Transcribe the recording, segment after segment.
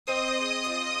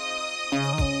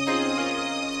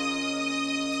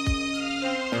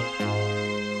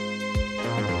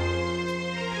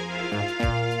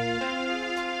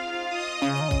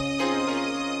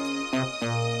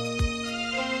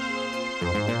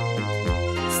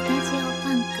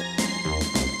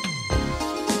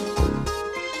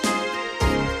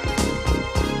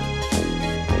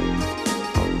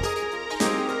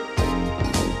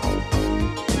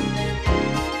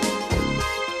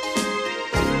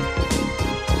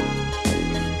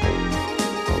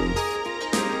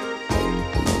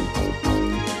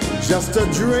just a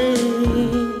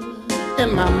dream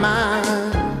in my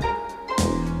mind,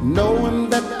 knowing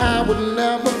that I would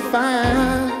never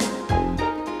find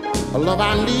a love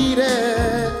I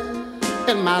needed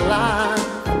in my life.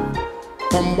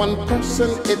 From one person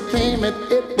it came and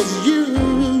it was you.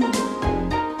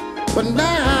 But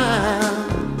now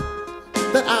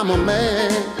that I'm a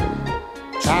man,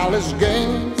 childish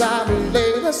games I've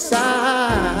laid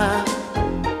aside.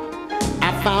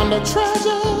 I found a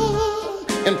treasure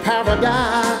in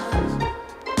paradise,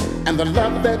 and the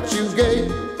love that you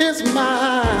gave is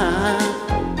mine.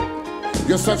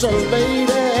 You're such a lady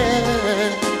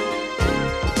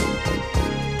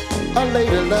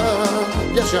love,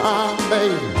 yes you are,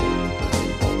 baby.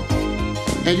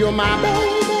 And you're my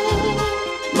baby,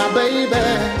 my baby,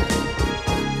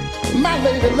 my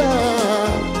lady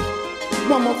love.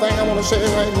 One more thing I want to say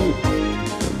right here.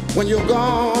 When you're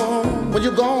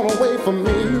gone away from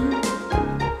me,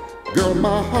 girl,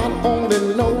 my heart only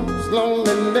knows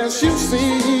loneliness, you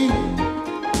see.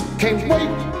 Can't wait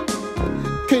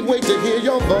to hear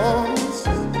your voice.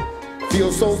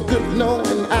 Feels so good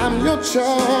knowing I'm your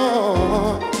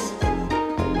choice.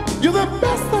 You're the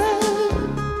best thing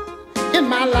in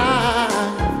my life.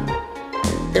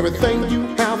 Everything you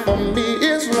have for me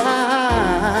is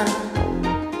right.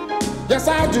 Yes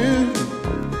I do,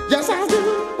 yes I do.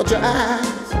 But your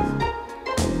eyes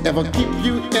ever keep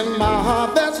you in my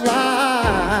heart, that's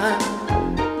right.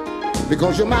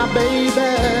 Because you're my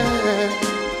baby,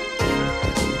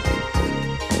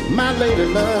 my lady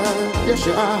love, yes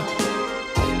you are.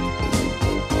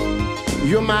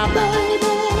 You're my baby,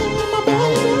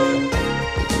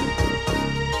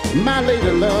 my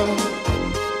lady love.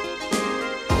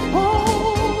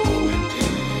 Oh,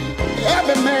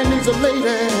 every man needs a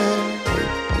lady.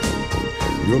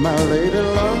 You're my lady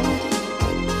love.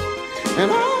 And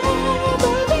oh,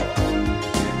 baby,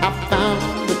 I found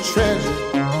the treasure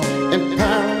in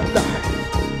paradise,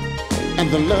 and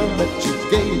the love that you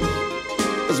gave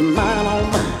is mine, all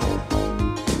mine.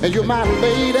 And you're my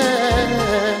lady,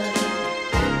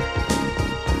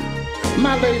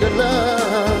 my lady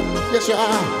love, yes you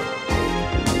are.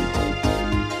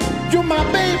 You're my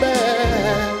baby,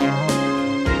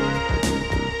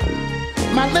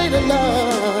 my lady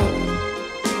love.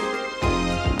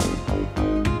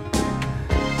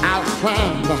 I'll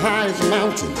climb the highest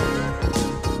mountain,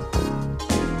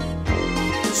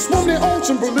 swim the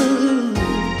ocean blue,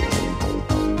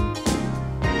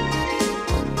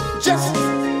 just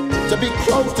to be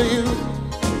close to you.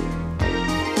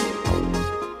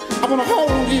 I wanna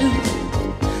hold you,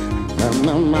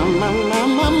 my lady.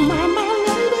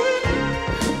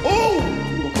 Oh,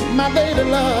 my lady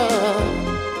love,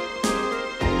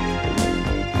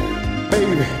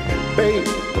 baby, baby,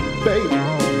 baby,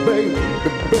 baby,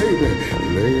 baby,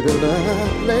 lady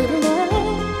love, lady love.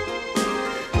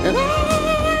 And oh,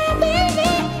 baby,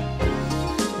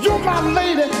 you're my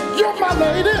lady, you're my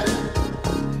lady,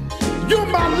 you're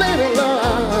my lady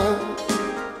love.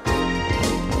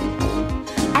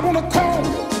 I wanna call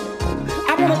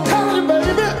you,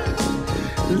 baby,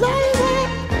 lady,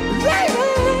 lady,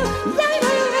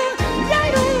 lady,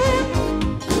 lady.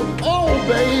 Oh,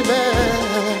 baby,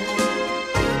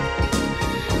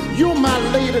 you're my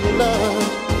lady love.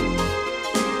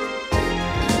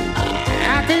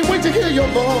 I can't wait to hear your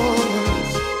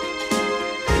voice.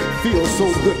 Feels so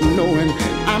good knowing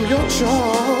I'm your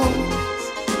choice.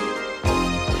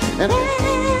 And oh,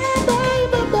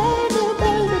 baby,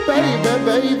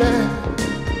 baby,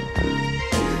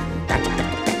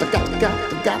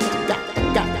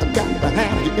 got to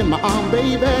have you in my arm,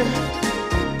 baby.